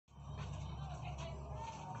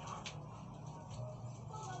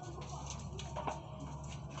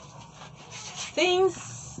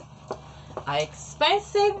things are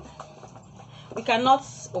expensive. We cannot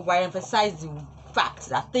overemphasize the fact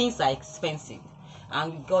that things are expensive,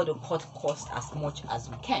 and we got to cut costs as much as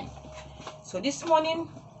we can. So this morning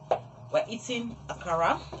we're eating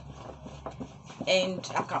akara and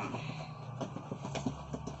akam.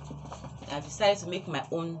 I decided to make my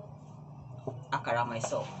own akara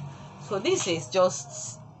myself. So this is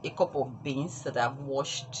just a cup of beans that I've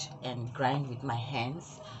washed and grind with my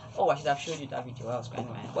hands. Oh, I should have showed you that video where I was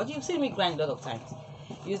grinding my hand, but you've seen me grind a lot of times.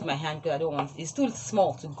 Use my hand because I don't want, it's too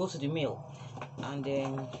small to go to the mill, and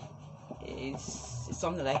it's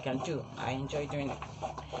something that I can do. I enjoy doing it.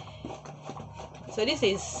 So this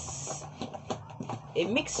is a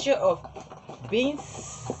mixture of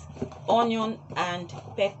beans, onion and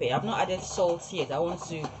pepper. I've not added salt yet. I want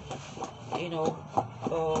to,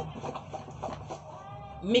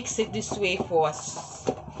 mix it this way for as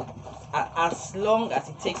long as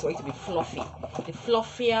it takes for it to be fluffy. The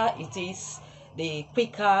fluffier it is, the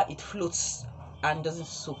quicker it floats and doesn't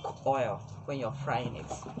soak oil when you're frying it.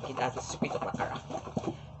 Okay, that's the secret of akara.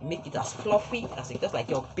 You make it as fluffy as it, just like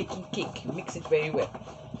your baking cake. You mix it very well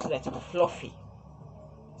so that it will be fluffy.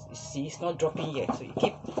 You see, it's not dropping yet, so you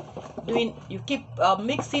keep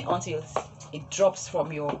mixing until it drops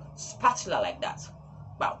from your spatula like that.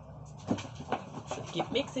 Wow. So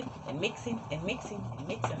keep mixing and mixing and mixing and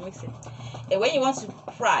mixing and mixing. And when you want to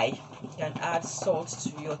fry, you can add salt to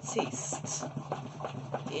your taste.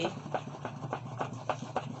 Okay.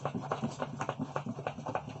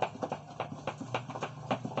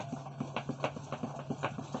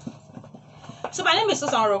 So my name is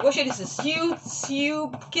Roro-Oghoshe. This is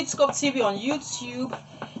YouTube, Kids Cup TV on YouTube,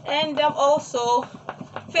 and also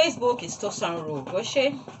Facebook is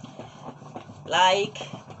Roro-Oghoshe. Like,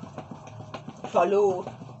 follow,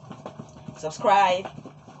 subscribe,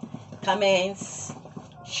 comments,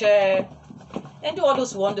 share, and do all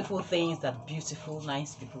those wonderful things that beautiful,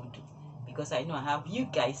 nice people do. Because I know I have you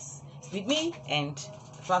guys with me, and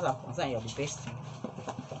as far as I'm concerned, you're the best.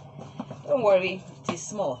 Don't worry, it is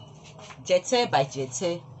small. Jete by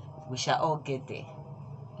jete, we shall all get there.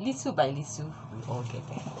 Little by little, we all get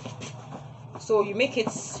there. So you make it,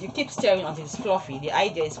 you keep stirring until it's fluffy. The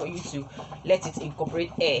idea is for you to let it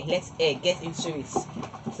incorporate air, let air get into it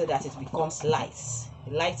so that it becomes light.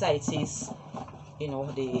 The lighter it is,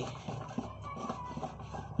 the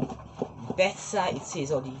better it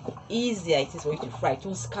is, or the easier it is for you to fry. It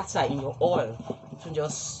won't scatter in your oil. It won't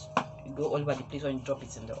just go all over the place when you drop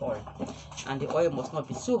it in the oil. And the oil must not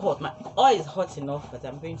be too hot. My oil is hot enough, but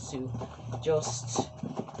I'm going to just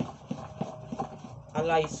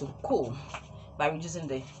allow it to cool by reducing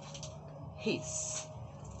the heat.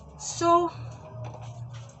 So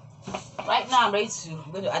right now I'm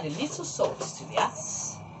going to add a little salt to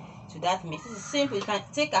that mix. This is simple. You can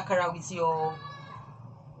take akara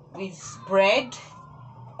with bread,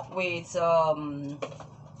 with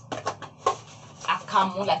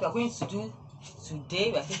akamu, like we're going to do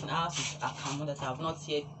today. We're taking ours with akamu that I have not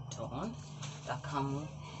yet done. Akamu.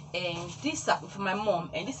 And this for my mom,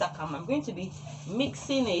 and this akamu, I'm going to be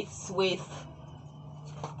mixing it with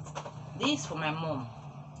this for my mom.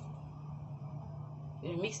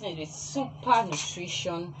 We're mixing it with Super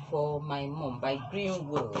Nutrition for my mom by Green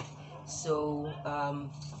World. So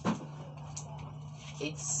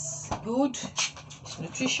it's good, it's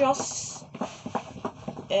nutritious,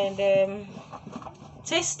 and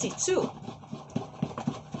tasty too.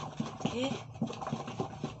 Okay.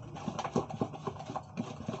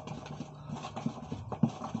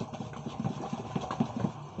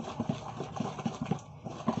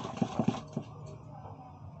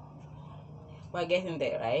 We're getting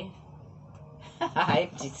there, right? I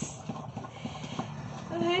hyped it.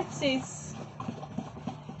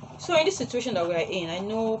 So in this situation that we are in, I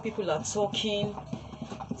know people are talking,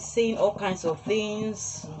 saying all kinds of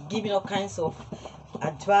things, giving all kinds of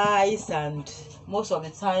advice, and most of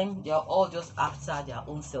the time they are all just after their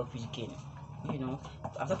own selfish gain. I'm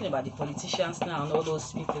talking about the politicians now and all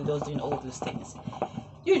those people just doing all those things.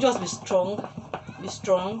 You just be strong.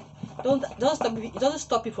 Don't stop. It doesn't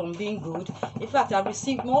stop you from being good. In fact, I've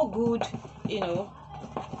received more good,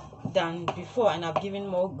 than before, and I've given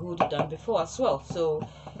more good than before as well. So,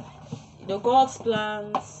 God's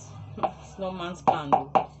plans, it's no man's plan,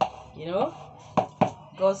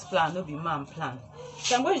 God's plan, no be man's plan.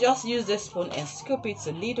 So I'm going to just use this spoon and scoop it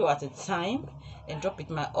a little at a time and drop it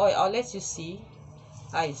in my oil. I'll let you see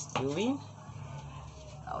how it's doing.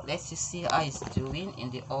 I'll let you see how it's doing in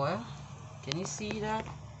the oil. Can you see that?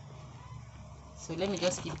 So let me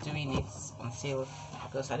just keep doing it until,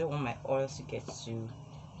 because I don't want my oil to get to,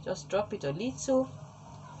 just drop it a little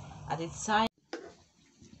at a time.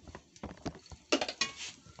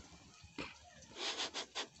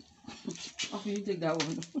 you take that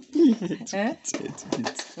one.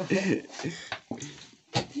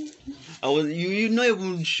 I was you not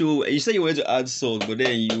even sure. You said you wanted to add salt, but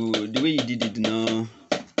then the way you did it now.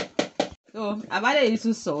 So I've added a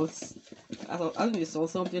little salt. I thought the salt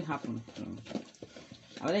something happened.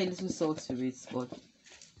 I've added a little salt to it, but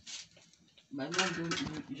my mom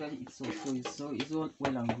don't usually eat salt, so it's not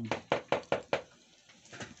well and good.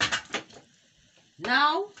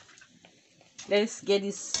 Now let's get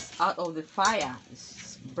this out of the fire.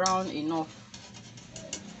 It's brown enough.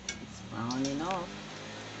 It's brown enough.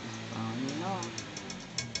 It's brown enough.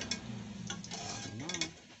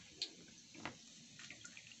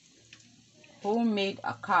 Homemade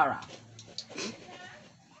Akara.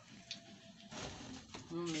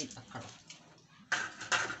 Homemade Akara.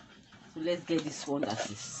 So let's get this one that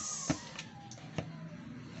is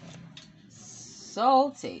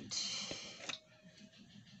salted.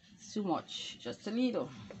 Too much, just a little.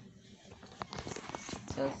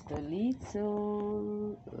 Just a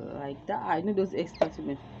little, like that. I know those experts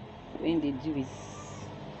when they do it.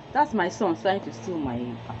 That's my son trying to steal my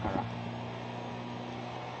Akara.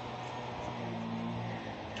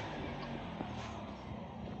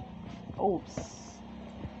 Oops.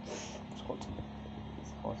 It's hot.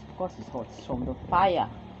 It's hot. Of course it's hot. It's from the fire.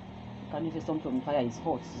 Can you say something from the fire is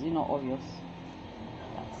hot? Is it not obvious?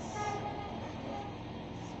 That's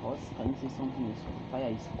hot. Can you say something is from the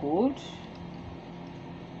fire is cold?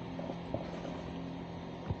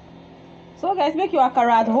 So guys, make your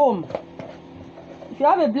Akara at home. If you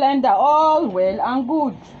have a blender, all well and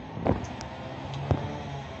good.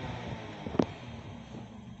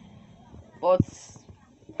 But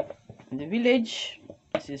in the village,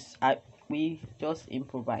 we just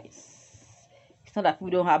improvise. It's not that we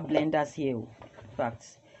don't have blenders here. In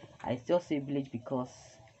fact, I still say village because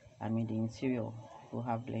I'm in the interior. People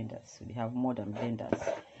have blenders, so they have modern blenders.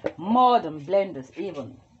 Modern blenders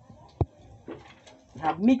even. They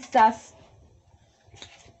have mixers.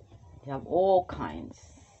 They have all kinds.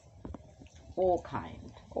 All kind.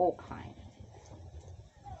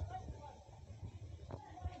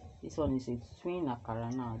 This one is a twin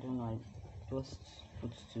Akara now. I don't know. I just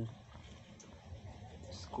put two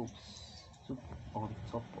scoops on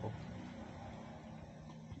top of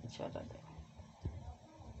each other there.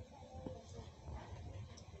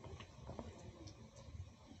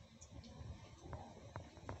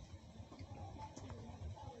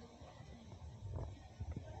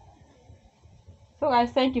 So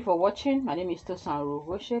guys, thank you for watching. My name is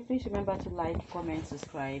Roro-Oghoshe. Please remember to like, comment,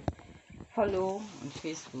 subscribe, follow on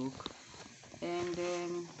Facebook, and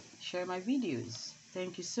share my videos.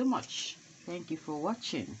 Thank you so much. Thank you for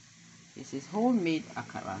watching. This is homemade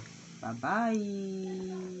Akara. Bye bye.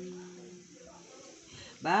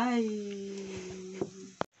 Bye.